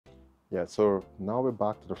Yeah, so now we're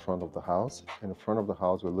back to the front of the house. In the front of the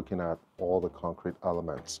house, we're looking at all the concrete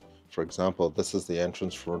elements. For example, this is the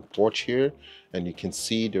entrance front porch here, and you can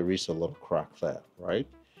see there is a little crack there, right?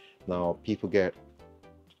 Now, people get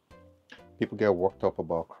worked up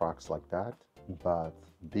about cracks like that, but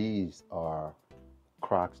these are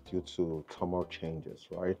cracks due to thermal changes,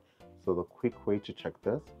 right? So the quick way to check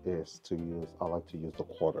this is to use, I like to use the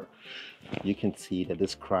quarter. You can see that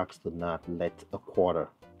these cracks do not let a quarter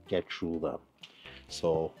get through them.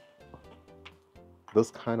 So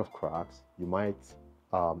those kind of cracks, you might,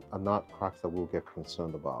 are not cracks that we'll get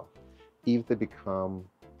concerned about. If they become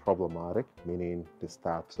problematic, meaning they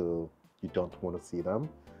start to, you don't want to see them,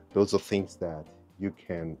 those are things that you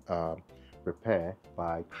can repair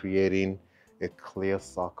by creating a clear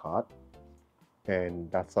saw cut,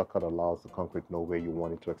 and that saw cut allows the concrete to know where you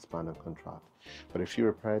want it to expand and contract. But if you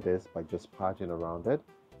repair this by just patching around it,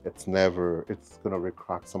 it's going to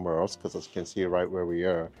re-crack somewhere else, because as you can see right where we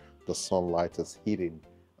are, the sunlight is hitting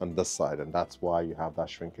on this side, and that's why you have that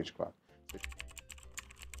shrinkage crack.